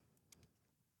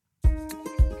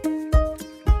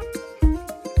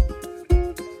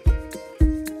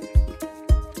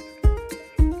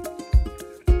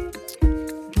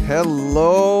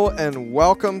Hello and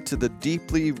welcome to the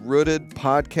Deeply Rooted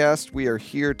podcast. We are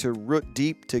here to root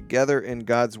deep together in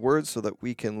God's Word so that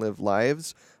we can live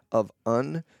lives of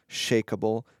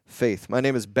unshakable faith. My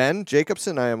name is Ben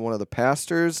Jacobson. I am one of the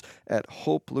pastors at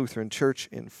Hope Lutheran Church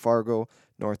in Fargo,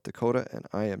 North Dakota, and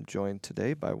I am joined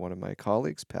today by one of my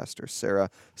colleagues, Pastor Sarah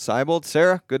Seibold.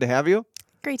 Sarah, good to have you.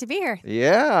 Great to be here.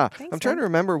 Yeah. Thanks, I'm trying to Ben.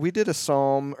 remember. We did a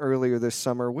psalm earlier this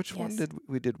summer. Which one Yes. did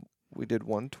we did? We did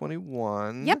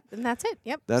 121. Yep, and that's it.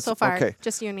 Yep, That's so far, okay.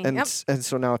 just you and me. And, Yep. and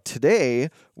so now today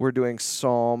we're doing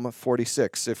Psalm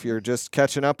 46. If you're just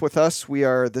catching up with us,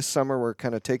 this summer we're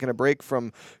kind of taking a break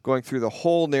from going through the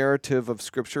whole narrative of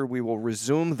Scripture. We will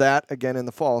resume that again in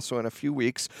the fall, so in a few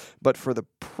weeks. But for the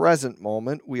present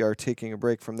moment, we are taking a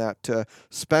break from that to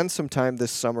spend some time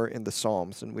this summer in the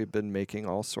Psalms. And we've been making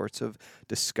all sorts of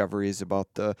discoveries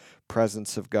about the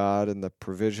presence of God and the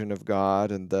provision of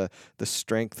God and the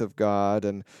strength of God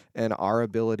and our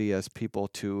ability as people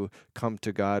to come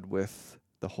to God with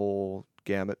the whole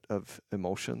gamut of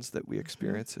emotions that we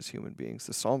experience as human beings.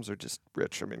 The Psalms are just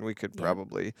rich. I mean, we could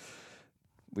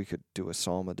do a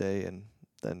psalm a day and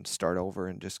then start over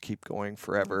and just keep going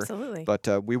forever. Absolutely.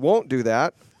 But we won't do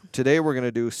that. Today we're going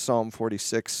to do Psalm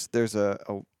 46. There's a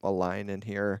line in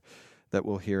here that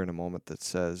we'll hear in a moment that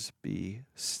says, "Be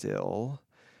still."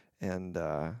 And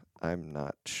I'm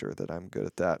not sure that I'm good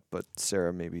at that, but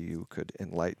Sarah, maybe you could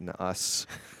enlighten us.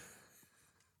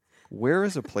 Where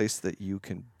is a place that you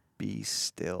can be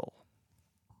still?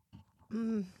 I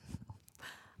mean,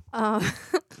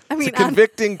 It's a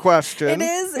convicting question. It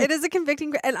is. It is a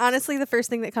convicting. And honestly, the first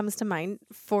thing that comes to mind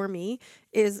for me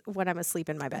is when I'm asleep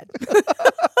in my bed.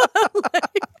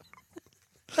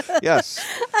 Yes,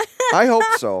 I hope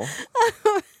so.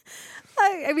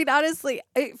 I mean, honestly,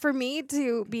 for me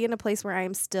to be in a place where I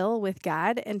am still with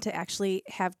God and to actually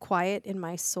have quiet in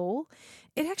my soul,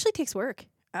 it actually takes work.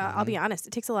 I'll be honest.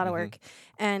 It takes a lot of work.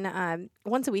 And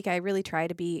once a week, I really try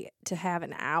to have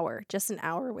just an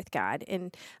hour with God.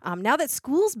 And now that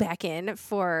school's back in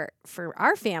for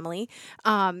our family,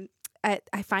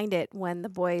 I find it when the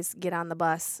boys get on the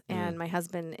bus and my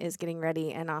husband is getting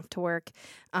ready and off to work,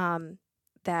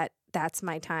 that's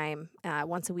my time.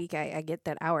 Once a week, I get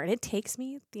that hour. And it takes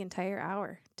me the entire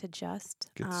hour to just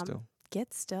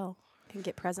get still and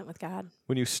get present with God.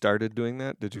 When you started doing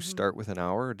that, did you start with an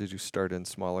hour, or did you start in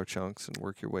smaller chunks and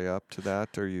work your way up to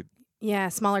that? Or you? Yeah,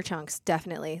 smaller chunks,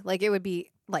 definitely. Like it would be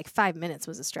like 5 minutes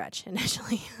was a stretch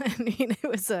initially. I mean, it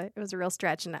was a real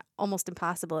stretch and almost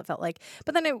impossible, it felt like.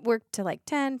 But then it worked to like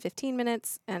 10, 15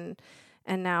 minutes. And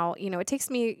now, it takes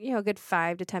me, a good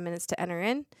 5 to 10 minutes to enter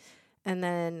in. And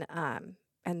then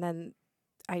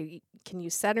I can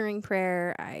use centering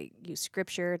prayer. I use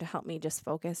Scripture to help me just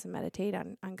focus and meditate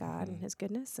on God and His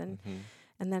goodness. And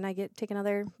then I take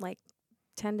another like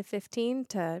 10 to 15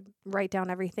 to write down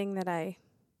everything that I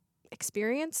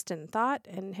experienced and thought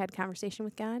and had conversation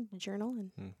with God, journal,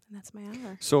 and that's my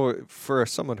hour. So for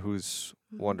someone who's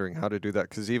wondering how to do that,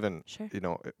 because even, Sure.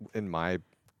 In my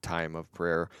time of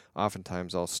prayer,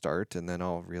 oftentimes I'll start and then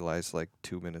I'll realize like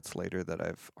 2 minutes later that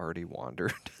I've already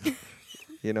wandered,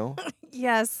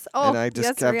 Yes. Oh, and I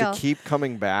just have to keep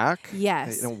coming back.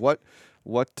 Yes. What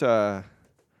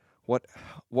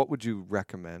would you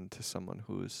recommend to someone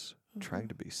who's trying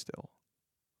to be still?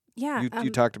 Yeah.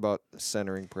 You talked about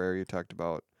centering prayer. You talked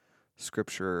about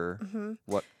Scripture.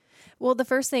 What? Well, the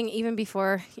first thing, even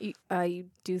before you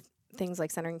do things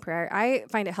like centering prayer, I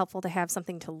find it helpful to have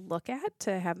something to look at,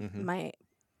 to have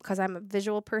because I'm a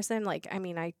visual person. Like, I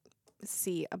mean, I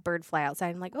see a bird fly outside.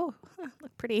 I'm like, oh,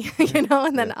 look pretty,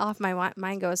 and then off my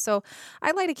mind goes. So I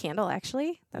light a candle,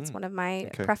 actually. That's one of my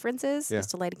preferences, is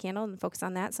to light a candle and focus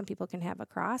on that. Some people can have a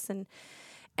cross. And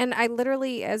I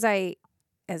literally, as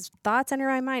thoughts enter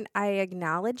my mind, I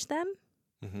acknowledge them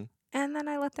and then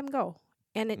I let them go.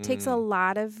 And it takes a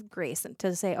lot of grace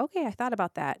to say, okay, I thought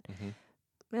about that.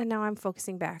 And now I'm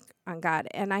focusing back on God.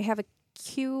 And I have a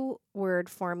cue word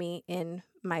for me in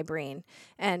my brain.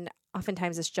 And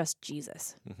oftentimes it's just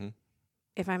Jesus.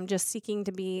 If I'm just seeking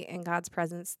to be in God's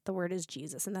presence, the word is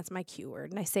Jesus. And that's my cue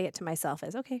word. And I say it to myself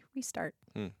as, okay, restart.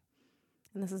 And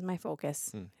this is my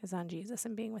focus, is on Jesus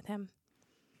and being with Him.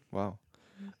 Wow.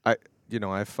 I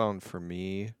found for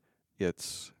me,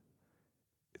 it's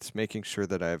making sure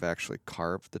that I've actually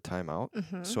carved the time out.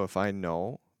 So if I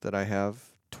know that I have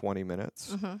 20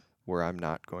 minutes where I'm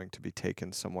not going to be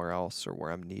taken somewhere else, or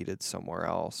where I'm needed somewhere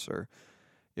else, or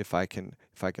if I can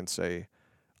say,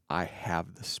 I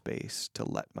have the space to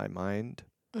let my mind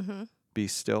be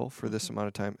still for this amount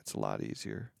of time, it's a lot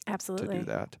easier to do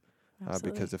that.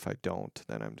 Because if I don't,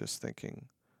 then I'm just thinking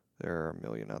there are a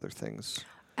million other things.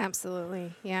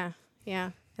 Absolutely. Yeah.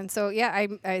 Yeah. And so,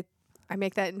 I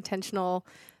make that intentional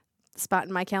spot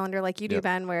in my calendar like you do, Yep.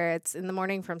 Ben, where it's in the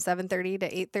morning from 7:30 to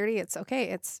 8:30. It's okay.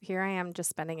 It's here I am just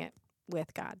spending it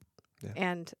with God. Yeah.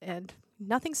 And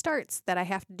nothing starts that I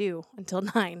have to do until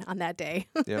 9 on that day.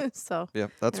 Yep. So,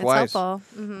 Yep. That's and it's wise.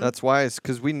 helpful. Mm-hmm. That's wise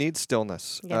because we need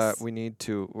stillness. Yes. We need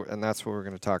to, and that's what we're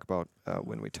going to talk about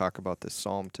when we talk about this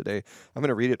psalm today. I'm going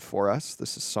to read it for us.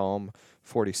 This is Psalm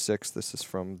 46. This is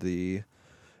from the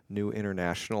New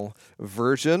International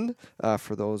Version.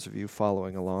 For those of you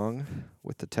following along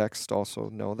with the text, also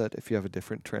know that if you have a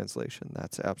different translation,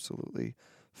 that's absolutely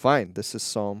fine. This is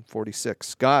Psalm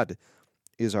 46. God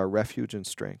is our refuge and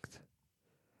strength,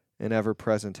 an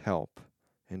ever-present help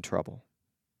in trouble.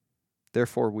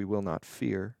 Therefore we will not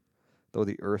fear, though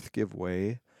the earth give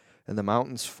way, and the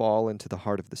mountains fall into the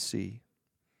heart of the sea,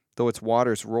 though its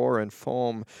waters roar and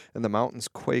foam, and the mountains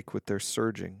quake with their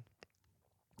surging.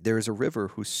 There is a river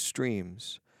whose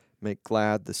streams make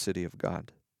glad the city of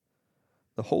God,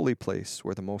 the holy place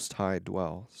where the Most High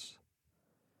dwells.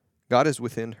 God is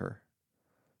within her.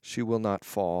 She will not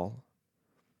fall.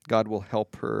 God will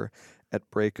help her at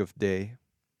break of day.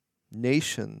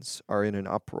 Nations are in an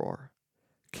uproar.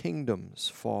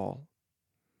 Kingdoms fall.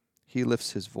 He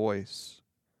lifts his voice.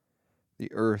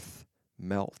 The earth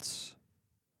melts.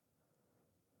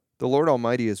 The Lord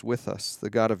Almighty is with us. The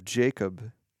God of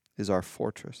Jacob is our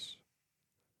fortress.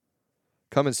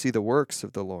 Come and see the works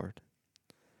of the Lord,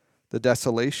 the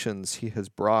desolations he has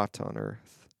brought on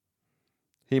earth.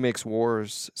 He makes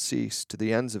wars cease to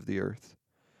the ends of the earth.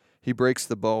 He breaks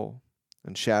the bow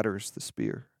and shatters the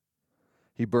spear.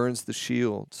 He burns the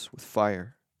shields with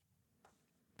fire.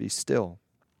 Be still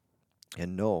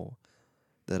and know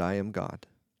that I am God.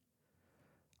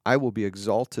 I will be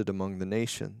exalted among the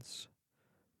nations.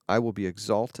 I will be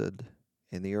exalted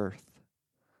in the earth.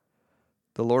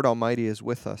 The Lord Almighty is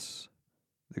with us.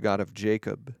 The God of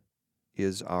Jacob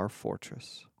is our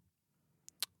fortress.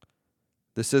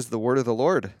 This is the word of the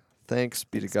Lord. Thanks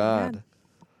be to God.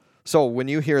 So when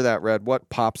you hear that read, what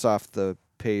pops off the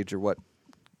page, or what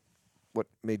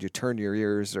made you turn your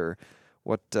ears, or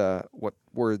what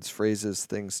words, phrases,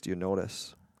 things do you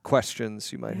notice?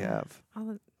 Questions you might have?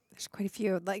 There's quite a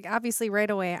few. Like, obviously, right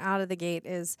away out of the gate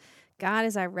is God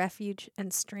is our refuge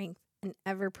and strength, an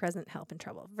ever-present help in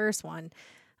trouble. Verse 1.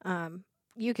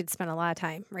 You could spend a lot of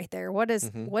time right there. What does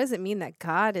it mean that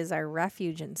God is our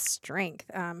refuge and strength,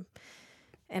 and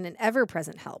an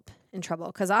ever-present help in trouble?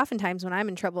 Because oftentimes when I'm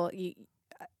in trouble,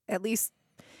 at least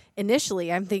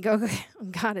initially, I'm thinking, okay,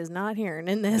 God is not here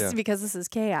in this because this is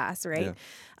chaos, right?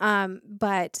 Yeah.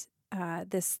 But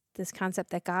this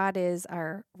concept that God is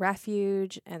our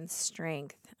refuge and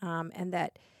strength, and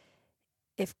that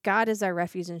if God is our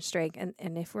refuge and strength,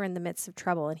 and if we're in the midst of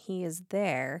trouble and He is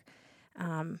there,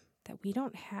 that we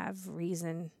don't have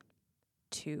reason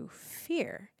to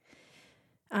fear.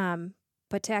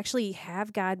 But to actually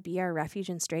have God be our refuge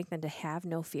and strength and to have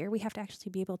no fear, we have to actually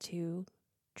be able to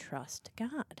trust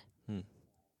God.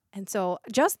 And so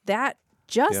just that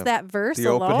verse the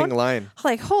alone, opening line,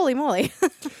 like, holy moly.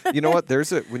 You know what?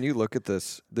 When you look at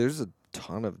this, there's a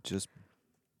ton of just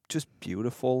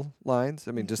beautiful lines.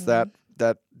 I mean, just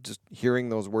just hearing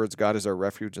those words, God is our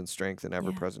refuge and strength and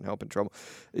ever-present help in trouble.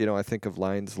 You know, I think of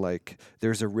lines like,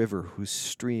 "There's a river whose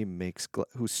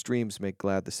streams make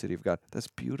glad the city of God." That's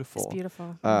beautiful. It's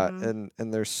beautiful. And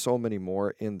there's so many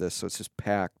more in this, so it's just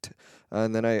packed.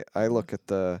 And then I look at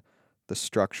the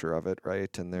structure of it,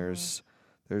 right? And there's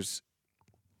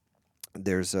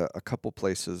a couple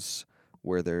places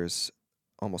where there's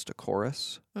almost a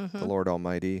chorus. The Lord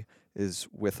Almighty is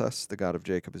with us. The God of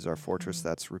Jacob is our fortress.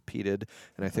 That's repeated.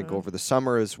 And I think over the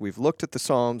summer, as we've looked at the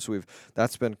Psalms,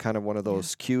 that's been kind of one of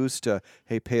those cues to,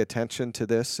 hey, pay attention to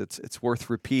this. It's worth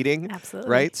repeating. Absolutely.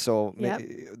 Right? So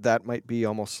that might be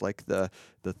almost like the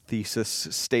thesis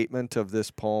statement of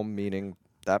this poem, meaning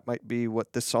that might be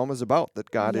what this psalm is about, that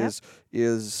God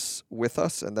is with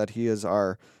us and that He is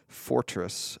our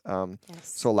fortress.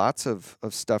 So lots of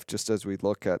stuff just as we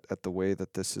look at the way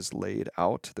that this is laid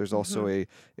out. There's also a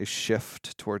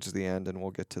shift towards the end, and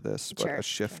we'll get to this, but a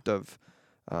shift of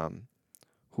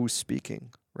who's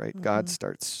speaking, right? God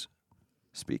starts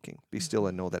speaking. Be still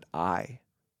and know that I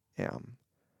am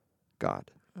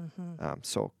God.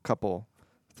 So a couple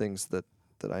things that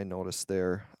I noticed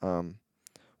there.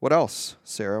 What else,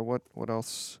 Sarah? What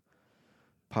else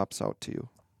pops out to you?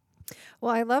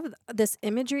 Well, I love this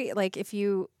imagery. Like, if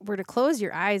you were to close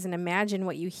your eyes and imagine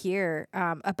what you hear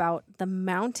about the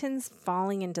mountains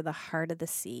falling into the heart of the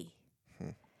sea.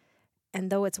 And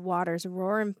though its waters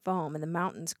roar and foam and the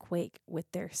mountains quake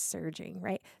with their surging,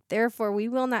 right? Therefore, we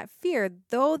will not fear,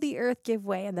 though the earth give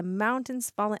way and the mountains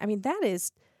fall. I mean, that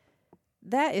is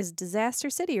that is disaster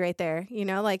city right there. You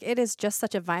know, like it is just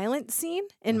such a violent scene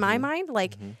in my mind,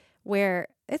 like where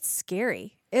it's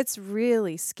scary. It's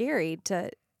really scary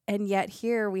and yet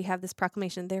here we have this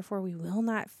proclamation, therefore we will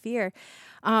not fear.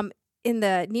 In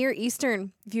the Near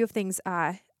Eastern view of things,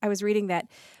 I was reading that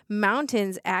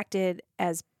mountains acted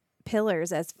as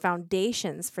pillars, as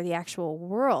foundations for the actual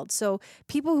world. So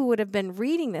people who would have been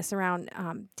reading this around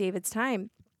David's time,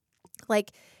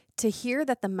 like to hear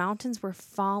that the mountains were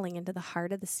falling into the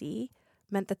heart of the sea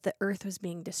meant that the earth was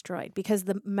being destroyed because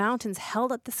the mountains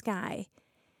held up the sky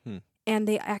and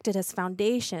they acted as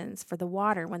foundations for the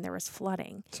water when there was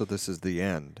flooding. So this is the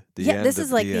end. This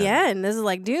is like the end. This is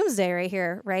like doomsday right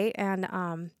here, right? And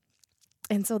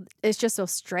so it's just so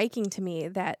striking to me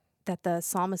that the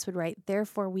psalmist would write,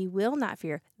 therefore we will not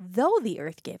fear, though the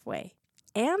earth give way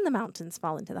and the mountains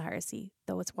fall into the heart of the sea,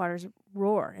 though its waters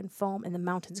roar and foam and the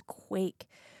mountains quake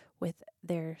with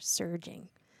their surging.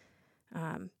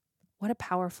 What a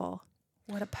powerful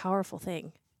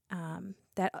thing.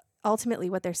 That ultimately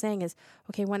what they're saying is,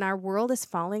 okay, when our world is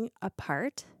falling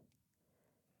apart,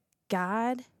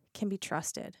 God can be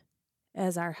trusted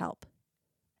as our help,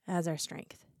 as our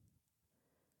strength.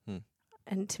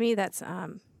 And to me, that's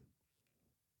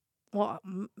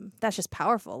that's just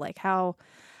powerful. Like how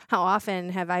often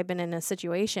have I been in a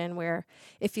situation where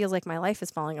it feels like my life is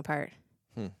falling apart?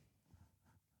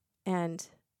 And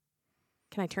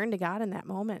can I turn to God in that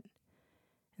moment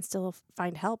and still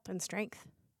find help and strength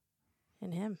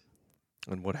in Him?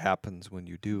 And what happens when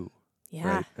you do?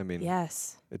 Yeah. Right? I mean,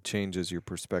 yes. It changes your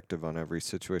perspective on every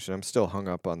situation. I'm still hung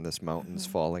up on this mountains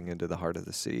falling into the heart of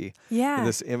the sea. Yeah.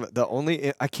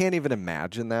 And I can't even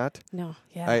imagine that. No.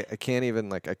 Yeah. I can't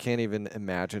even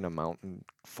imagine a mountain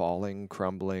falling,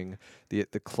 crumbling. The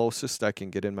closest I can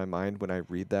get in my mind when I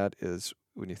read that is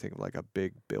when you think of like a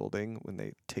big building when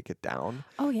they take it down.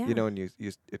 Oh yeah. You know, and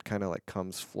it kind of like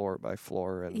comes floor by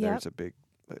floor, and there's a big.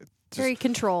 Very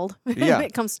controlled. Yeah.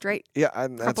 It comes straight. Yeah,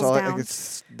 and that's all. Down.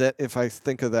 It's that if I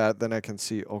think of that, then I can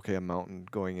see a mountain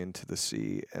going into the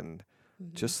sea, and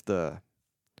just a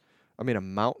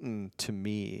mountain to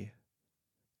me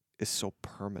is so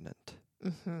permanent,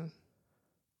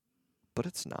 but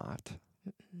it's not.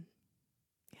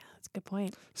 Yeah, that's a good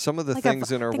point. Some of the like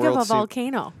things in our think world of a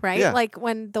volcano, right? Yeah. Like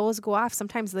when those go off,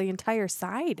 sometimes the entire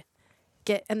side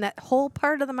and that whole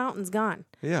part of the mountain's gone.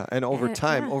 Yeah, and over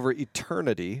time, yeah. over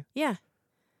eternity, Yeah,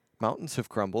 mountains have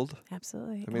crumbled.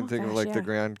 absolutely. I mean, think of like the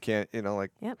Grand Canyon.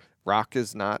 Rock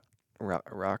is not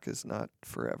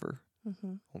forever.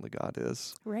 Only God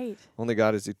is. Right. Only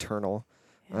God is eternal.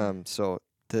 Yeah. So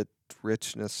the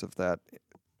richness of that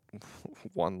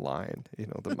one line,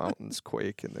 the mountains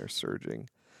quake and they're surging.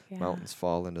 Yeah. Mountains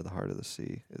fall into the heart of the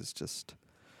sea is just.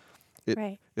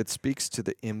 It speaks to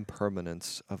the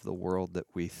impermanence of the world that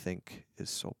we think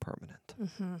is so permanent.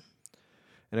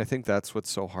 And I think that's what's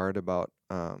so hard about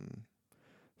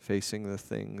facing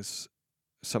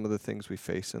some of the things we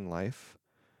face in life.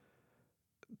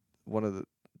 One of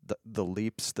the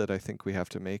leaps that I think we have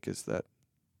to make is that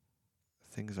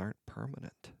things aren't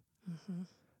permanent. And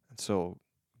so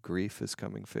grief is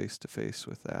coming face to face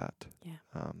with that.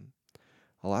 Yeah.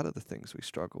 A lot of the things we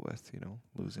struggle with,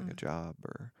 losing a job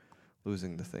or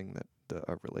losing the thing that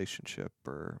a relationship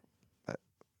or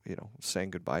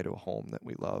saying goodbye to a home that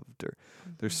we loved, or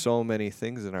there's so many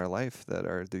things in our life that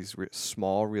are these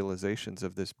small realizations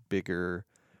of this bigger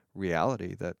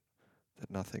reality that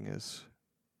nothing is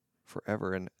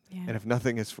forever, and if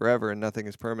nothing is forever and nothing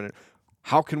is permanent,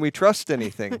 how can we trust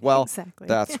anything? Well, exactly.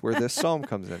 That's where this psalm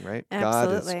comes in, right?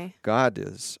 Absolutely. God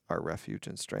is our refuge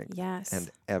and strength, yes, and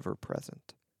ever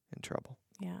present in trouble.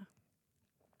 Yeah.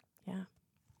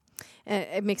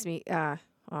 It makes me.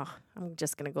 I'm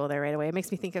just gonna go there right away. It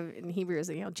makes me think of in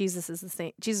Hebrews. Jesus is the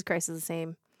same. Jesus Christ is the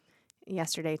same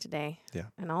yesterday, today,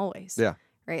 and always. Yeah.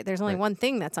 Right. There's only one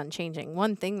thing that's unchanging.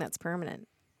 One thing that's permanent.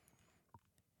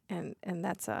 And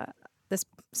that's this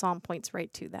psalm points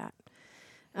right to that.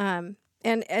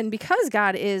 And because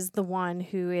God is the one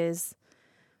who is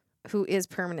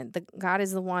permanent, God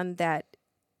is the one that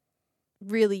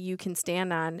really you can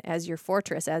stand on as your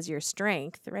fortress, as your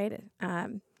strength, right?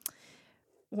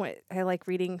 What I like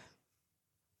reading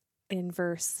in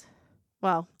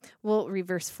we'll read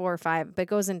verse 4 or 5, but it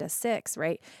goes into 6,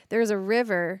 right? There's a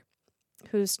river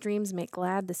whose streams make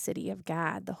glad the city of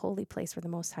God, the holy place where the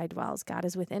Most High dwells. God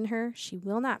is within her. She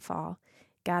will not fall.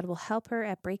 God will help her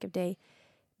at break of day.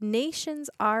 Nations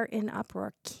are in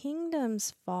uproar.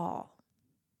 Kingdoms fall.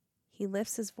 He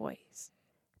lifts his voice.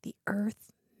 The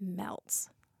earth melts.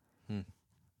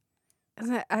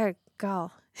 Isn't that,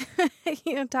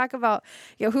 talk about,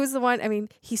 who's the one,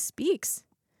 he speaks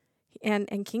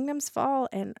and kingdoms fall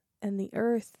and the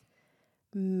earth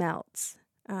melts.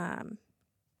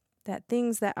 That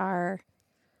things that are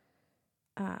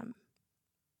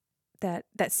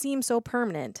that seem so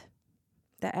permanent,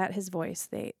 that at his voice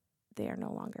they are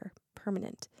no longer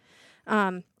permanent.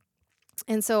 And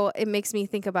so it makes me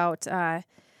think about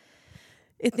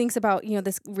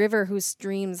this river whose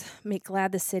streams make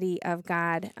glad the city of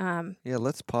God. Yeah,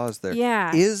 let's pause there.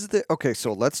 Yeah. Okay,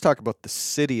 so let's talk about the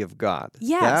city of God.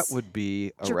 Yes. That would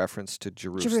be a reference to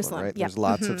Jerusalem, right? Yep. There's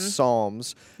lots of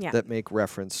psalms Yeah. that make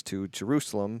reference to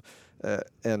Jerusalem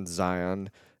and Zion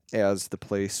as the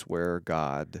place where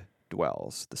God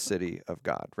dwells, the city of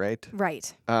God, right?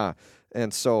 Right.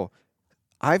 And so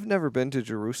I've never been to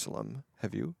Jerusalem.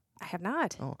 Have you? I have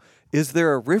not. Oh, is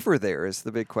there a river there is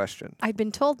the big question. I've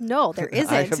been told no, there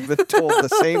isn't. I have been told the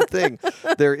same thing.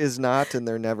 There is not, and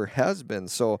there never has been.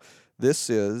 So this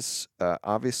is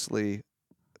obviously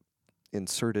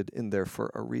inserted in there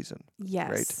for a reason. Yes.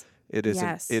 Right? It is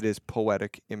Yes. it is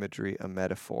poetic imagery, a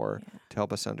metaphor to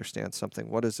help us understand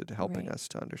something. What is it helping us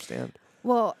to understand?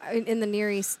 Well, in the Near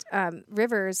East,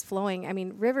 rivers flowing,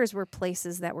 rivers were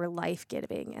places that were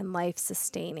life-giving and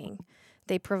life-sustaining.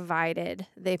 They provided,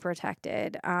 they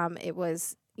protected. It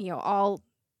was, all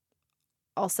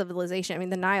civilization.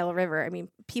 The Nile River,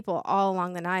 people all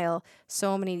along the Nile,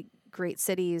 so many great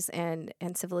cities and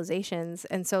civilizations.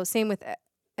 And so same with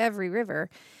every river,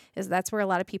 that's where a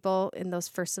lot of people in those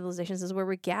first civilizations is where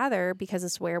we gather, because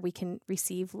it's where we can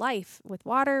receive life with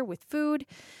water, with food,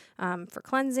 for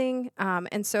cleansing.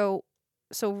 And so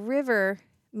river,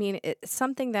 it's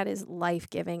something that is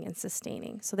life-giving and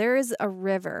sustaining. So there is a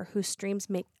river whose streams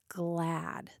make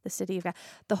glad the city of God,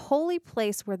 the holy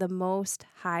place where the Most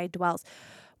High dwells.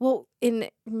 Well,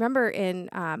 remember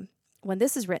when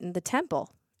this is written, the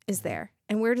temple is there.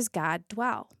 And where does God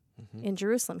dwell? Mm-hmm. In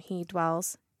Jerusalem. He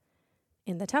dwells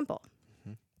in the temple.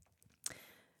 Mm-hmm.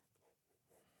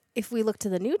 If we look to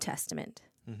the New Testament,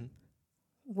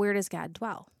 where does God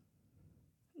dwell?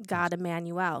 God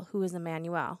Emmanuel. Who is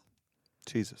Emmanuel?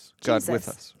 Jesus. God with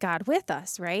us. God with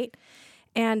us, right?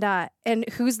 And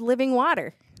who's living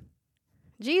water?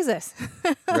 Jesus.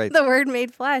 Right. The Word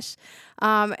made flesh.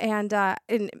 And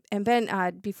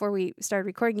Ben, before we started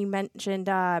recording, you mentioned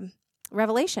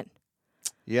Revelation.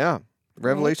 Yeah.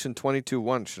 Revelation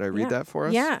 22:1. Should I read that for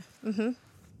us? Yeah. Mm-hmm.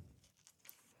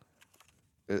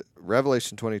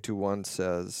 Revelation 22:1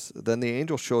 says, "Then the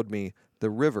angel showed me the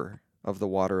river of the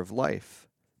water of life,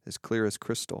 as clear as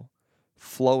crystal,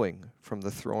 flowing from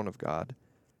the throne of God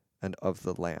and of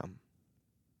the Lamb,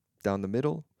 down the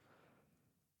middle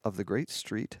of the great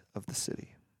street of the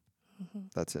city." Mm-hmm.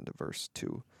 That's into verse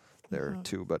 2 there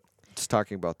too, but it's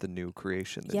talking about the new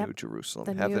creation, the new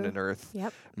Jerusalem, heaven and earth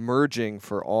merging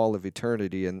for all of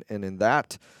eternity. And in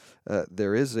that,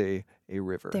 there is a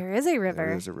river. There is a river.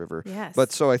 There is a river. Yes.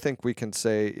 But so I think we can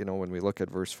say, when we look at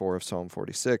verse 4 of Psalm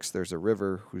 46, there's a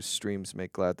river whose streams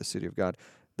make glad the city of God.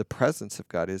 The presence of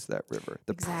God is that river.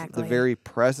 Exactly. The very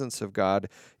presence of God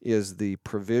is the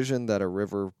provision that a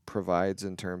river provides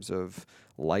in terms of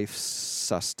life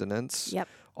sustenance. Yep.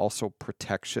 Also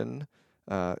protection.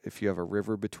 If you have a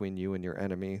river between you and your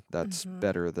enemy, that's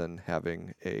better than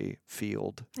having a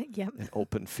field, an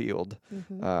open field.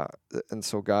 And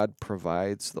so God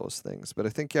provides those things. But I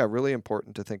think, really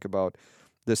important to think about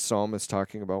this psalm is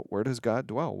talking about, where does God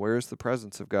dwell? Where is the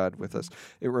presence of God with us?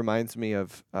 It reminds me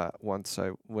of once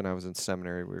when I was in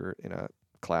seminary, we were in a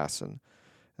class and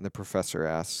the professor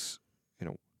asks,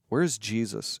 where is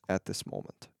Jesus at this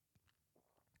moment?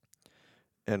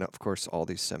 And of course, all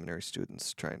these seminary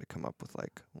students trying to come up with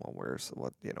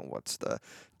what's the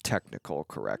technical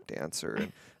correct answer?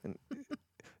 And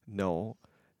no,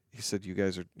 he said,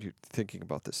 you're thinking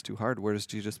about this too hard. Where does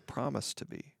Jesus promise to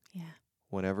be? Yeah.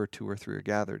 Whenever 2 or 3 are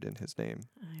gathered in his name,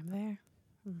 I'm there.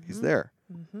 He's there.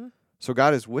 So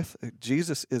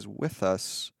Jesus is with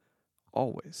us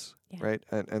always, right?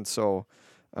 And so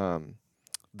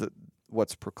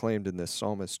what's proclaimed in this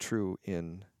psalm is true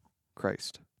in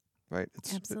Christ. Right?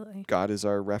 Absolutely. God is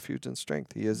our refuge and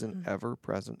strength. He is an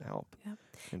ever-present help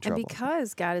in trouble. And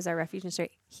because God is our refuge and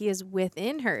strength, He is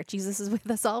within her. Jesus is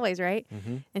with us always, right?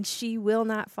 And she will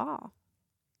not fall.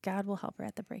 God will help her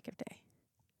at the break of day.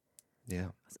 Yeah.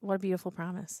 What a beautiful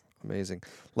promise. Amazing.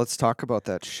 Let's talk about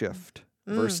that shift.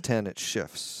 Verse 10, it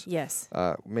shifts. Yes.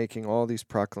 Making all these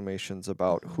proclamations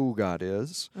about who God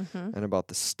is and about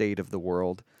the state of the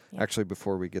world. Yeah. Actually,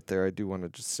 before we get there, I do want to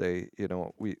just say,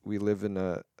 we live in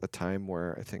a time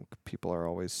where I think people are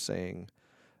always saying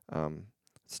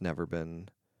it's never been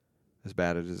as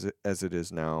bad as it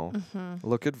is now.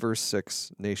 Look at verse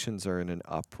 6. Nations are in an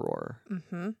uproar.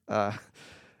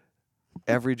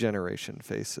 Every generation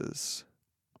faces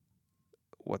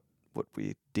what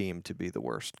we deem to be the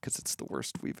worst, because it's the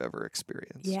worst we've ever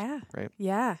experienced. Yeah. Right?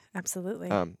 Yeah, absolutely.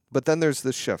 But then there's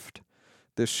this shift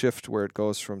where it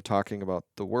goes from talking about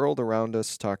the world around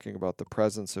us, talking about the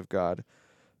presence of God,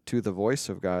 to the voice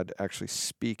of God actually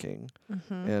speaking.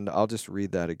 And I'll just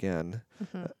read that again,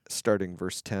 starting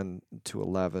verse 10 to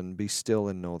 11. Be still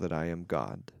and know that I am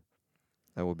God.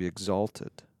 I will be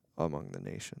exalted among the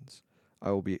nations.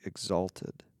 I will be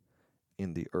exalted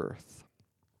in the earth.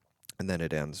 And then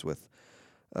it ends with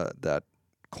that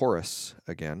chorus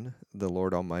again. The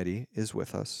Lord Almighty is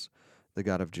with us. The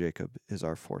God of Jacob is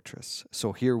our fortress.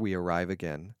 So here we arrive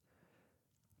again.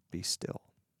 Be still.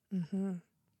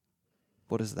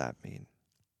 What does that mean?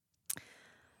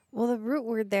 Well, the root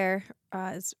word there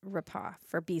is rapah,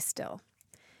 for be still.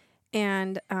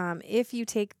 And if you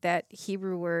take that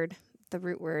Hebrew word, the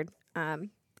root word,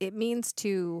 it means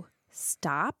to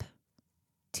stop,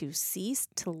 to cease,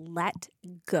 to let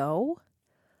go,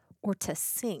 or to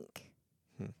sink.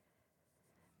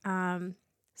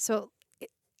 So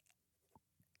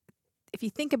if you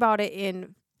think about it,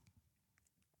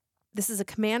 this is a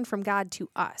command from God to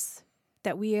us,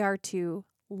 that we are to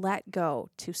let go,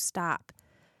 to stop,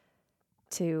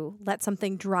 to let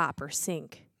something drop or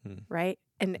sink, right?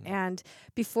 And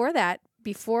before that,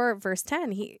 before verse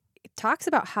 10, he talks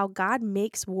about how God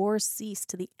makes wars cease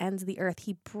to the ends of the earth.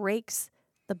 He breaks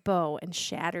the bow and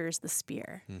shatters the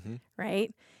spear,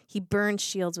 right? He burns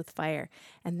shields with fire.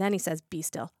 And then he says, be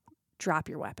still, drop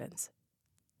your weapons,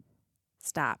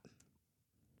 stop,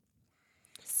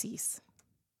 cease,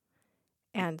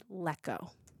 and let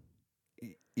go.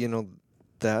 You know,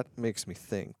 that makes me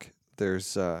think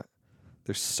there's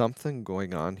something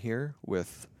going on here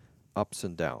with ups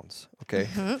and downs, okay?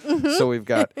 So we've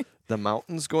got the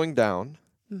mountains going down.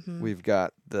 We've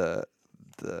got the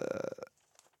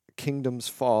kingdoms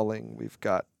falling. We've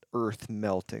got earth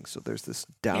melting. So there's this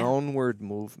downward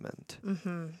movement.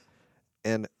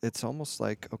 And it's almost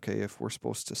like, okay, if we're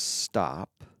supposed to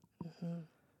stop,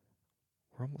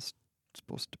 we're almost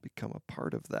supposed to become a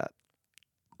part of that.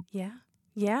 Yeah.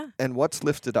 Yeah. And what's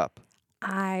lifted up?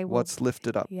 What's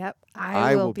lifted up? Yep.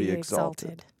 I will be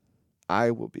exalted.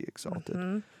 I will be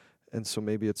exalted. And so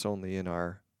maybe it's only in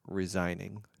our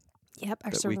resigning our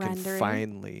that we can surrendering.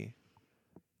 finally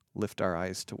lift our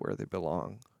eyes to where they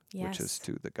belong, which is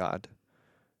to the God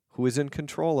who is in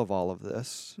control of all of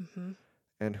this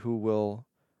and who will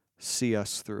see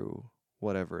us through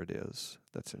whatever it is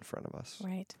that's in front of us.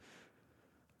 Right.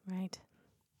 Right.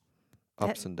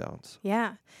 Ups and downs.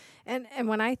 Yeah. And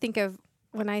when I think of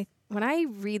when I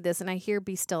read this and I hear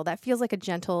be still, that feels like a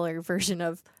gentler version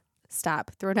of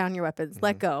stop, throw down your weapons,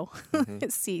 let go,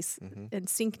 cease, and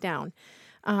sink down.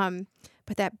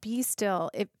 But that be still,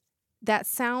 that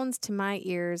sounds to my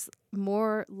ears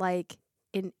more like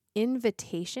an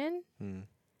invitation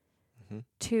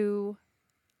to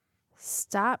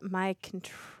stop my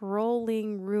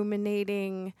controlling,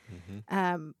 ruminating,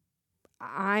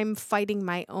 I'm fighting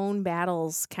my own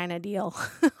battles kind of deal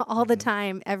all the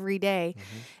time, every day.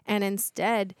 And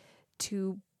instead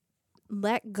to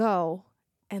let go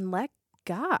and let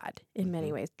God in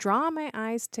many ways. Draw my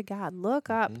eyes to God.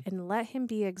 Look up and let him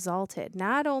be exalted.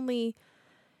 Not only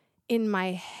in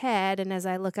my head and as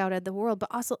I look out at the world, but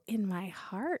also in my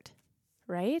heart,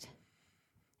 right?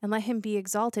 And let him be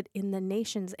exalted in the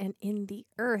nations and in the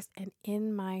earth and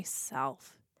in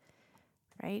myself,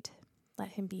 right? Let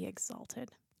him be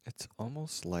exalted. It's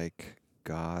almost like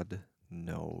God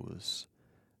knows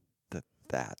that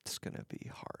that's going to be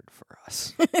hard for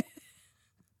us.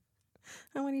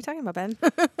 What are you talking about, Ben?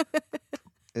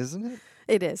 Isn't it?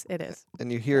 It is. It is.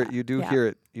 And you hear it, you do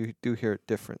hear it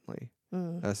differently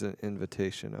as an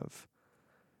invitation of,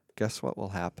 guess what will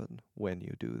happen when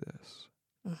you do this?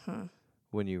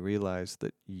 When you realize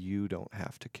that you don't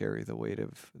have to carry the weight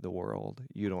of the world.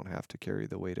 You don't have to carry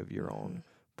the weight of your own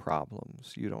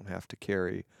problems. You don't have to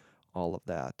carry all of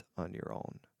that on your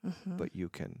own, but you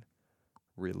can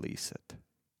release it,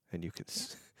 and you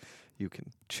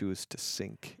can choose to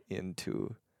sink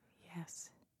into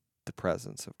the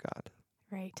presence of God.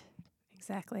 Right.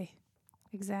 Exactly.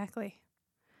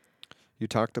 You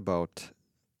talked about,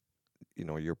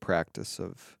 your practice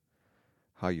of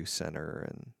how you center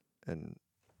and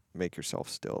make yourself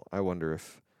still. I wonder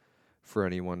if, for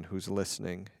anyone who's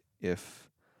listening, if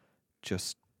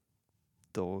just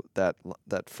though that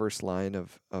first line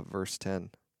of verse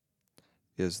 10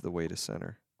 is the way to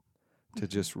center, to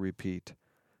just repeat,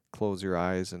 close your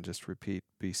eyes and just repeat,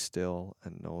 be still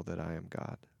and know that I am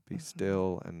God. Be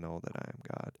still and know that I am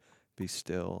God. Be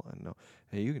still and know.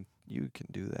 And you can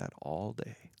do that all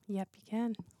day. Yep, you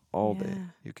can. All day.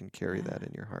 You can carry that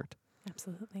in your heart.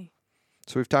 Absolutely.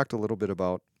 So we've talked a little bit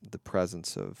about the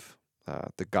presence of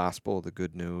the gospel, the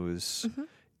good news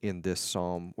in this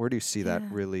psalm. Where do you see that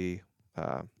really?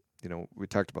 We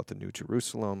talked about the New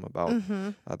Jerusalem, about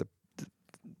the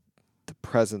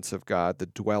presence of God, the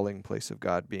dwelling place of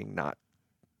God being not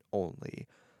only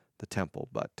the temple,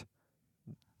 but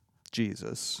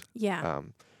Jesus. Yeah.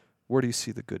 Where do you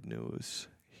see the good news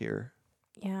here?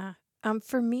 Yeah.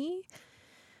 For me,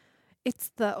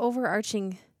 it's the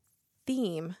overarching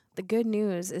theme. The good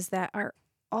news is that our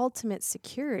ultimate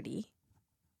security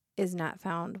is not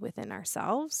found within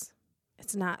ourselves.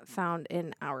 It's not found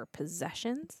in our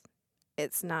possessions.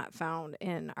 It's not found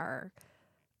in our,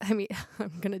 I'm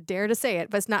going to dare to say it,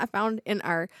 but it's not found in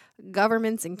our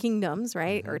governments and kingdoms,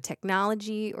 right? Or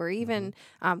technology, or even,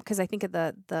 because I think of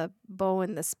the bow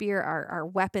and the spear, our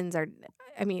weapons are,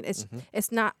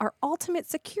 it's not, our ultimate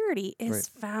security is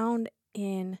found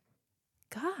in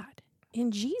God,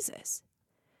 in Jesus.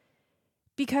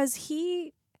 Because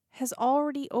he has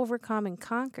already overcome and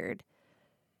conquered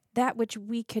that which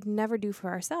we could never do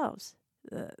for ourselves.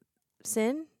 The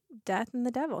sin, death, and the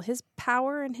devil. His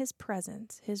power and his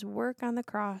presence, his work on the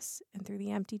cross and through the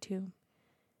empty tomb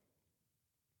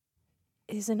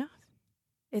is enough.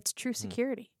 It's true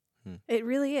security. It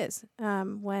really is.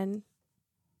 When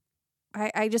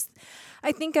I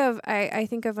think of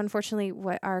unfortunately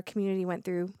what our community went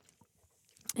through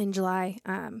in July,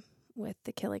 with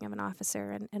the killing of an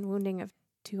officer and wounding of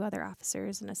 2 other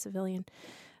officers and a civilian.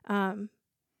 And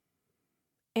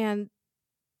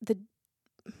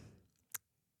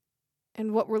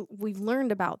what we've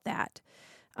learned about that,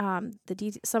 some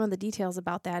of the details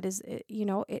about that is,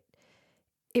 it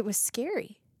was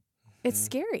scary. It's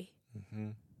scary.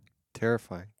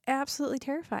 Terrifying. Absolutely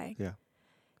terrifying. Yeah.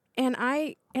 And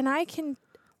I can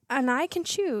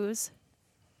choose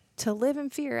to live in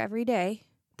fear every day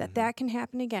that can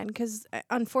happen again, because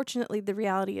unfortunately the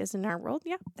reality is in our world,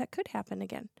 that could happen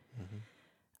again.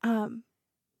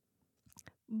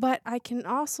 But I can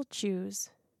also choose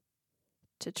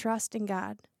to trust in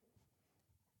God.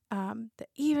 That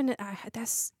even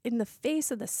that's in the face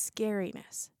of the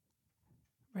scariness,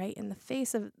 right? In the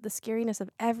face of the scariness of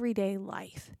everyday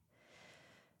life,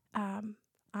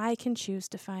 I can choose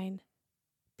to find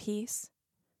peace,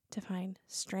 to find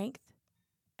strength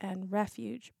and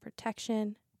refuge,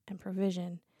 protection and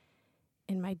provision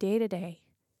in my day-to-day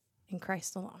in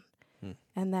Christ alone.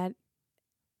 And that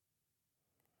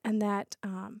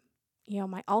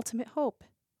my ultimate hope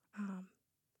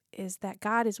is that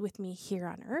God is with me here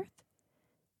on earth,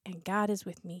 and God is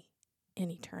with me in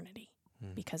eternity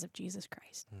because of Jesus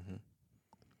Christ.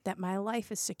 That my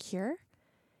life is secure,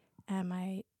 and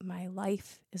my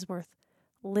life is worth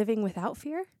living without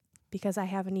fear because I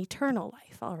have an eternal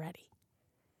life already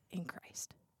in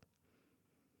Christ.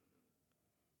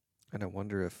 And I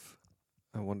wonder if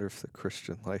the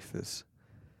Christian life is,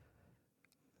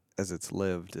 as it's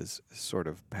lived, is sort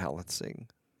of balancing,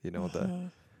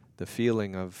 the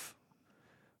feeling of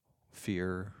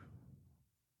fear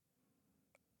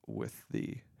with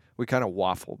we kind of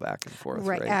waffle back and forth,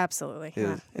 right? Absolutely.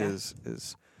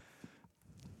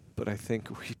 But I think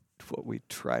what we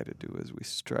try to do is we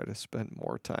try to spend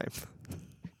more time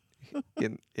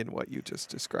in what you just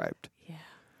described.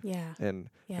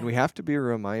 And we have to be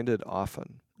reminded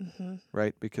often,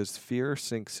 right? Because fear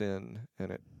sinks in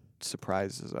and it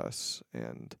surprises us,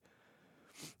 and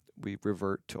we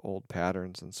revert to old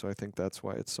patterns. And so I think that's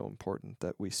why it's so important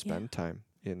that we spend time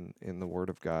in the Word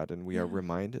of God, and we are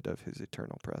reminded of His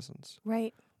eternal presence.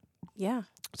 Right. Yeah.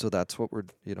 So that's what we're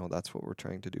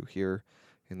trying to do here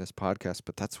in this podcast,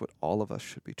 but that's what all of us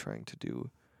should be trying to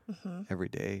do every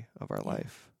day of our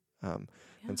life.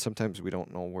 And sometimes we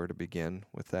don't know where to begin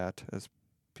with that as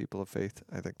people of faith.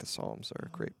 I think the Psalms are a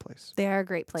great place. They are a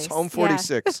great place. Psalm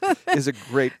 46 is a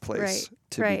great place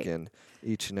to begin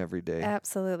each and every day.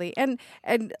 Absolutely. And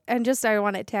just, I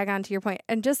want to tag on to your point.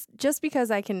 And just because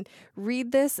I can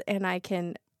read this and I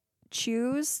can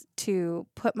choose to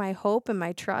put my hope and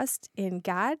my trust in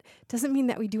God doesn't mean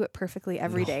that we do it perfectly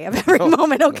every day of every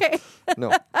moment. Okay.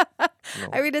 No.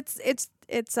 I mean,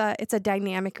 it's a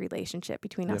dynamic relationship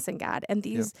between us and God. And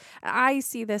I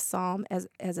see this psalm as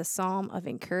a psalm of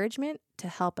encouragement to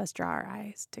help us draw our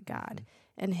eyes to God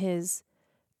and His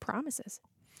promises.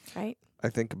 Right. I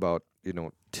think about,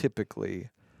 typically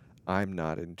I'm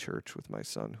not in church with my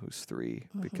son who's 3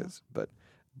 because, but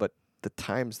the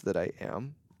times that I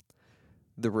am,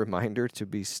 the reminder to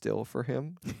be still for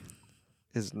him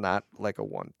is not like a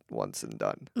once and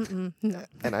done. No.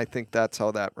 And I think that's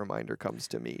how that reminder comes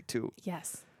to me too.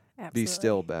 Yes, absolutely. Be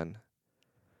still, Ben.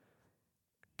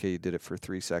 Okay, you did it for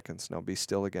 3 seconds. Now be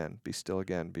still again. Be still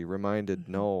again. Be reminded,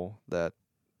 know that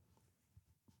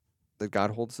that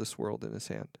God holds this world in his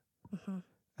hand,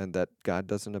 and that God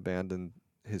doesn't abandon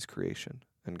his creation.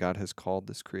 And God has called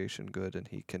this creation good, and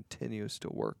he continues to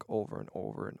work over and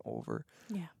over and over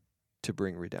to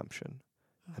bring redemption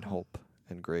and hope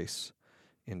and grace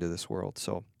into this world.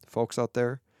 So, folks out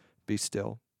there, be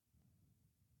still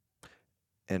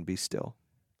and be still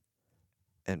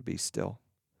and be still.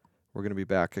 We're going to be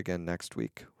back again next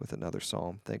week with another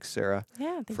psalm. Thanks, Sarah,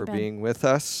 for being with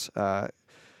us.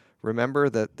 Remember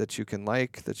that you can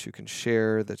like, that you can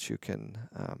share, that you can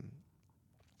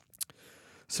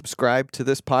subscribe to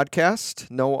this podcast.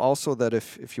 Know also that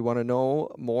if you want to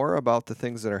know more about the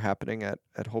things that are happening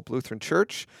at Hope Lutheran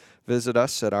Church, visit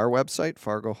us at our website,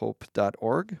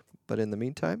 fargohope.org. But in the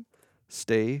meantime,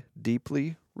 stay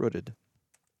deeply rooted.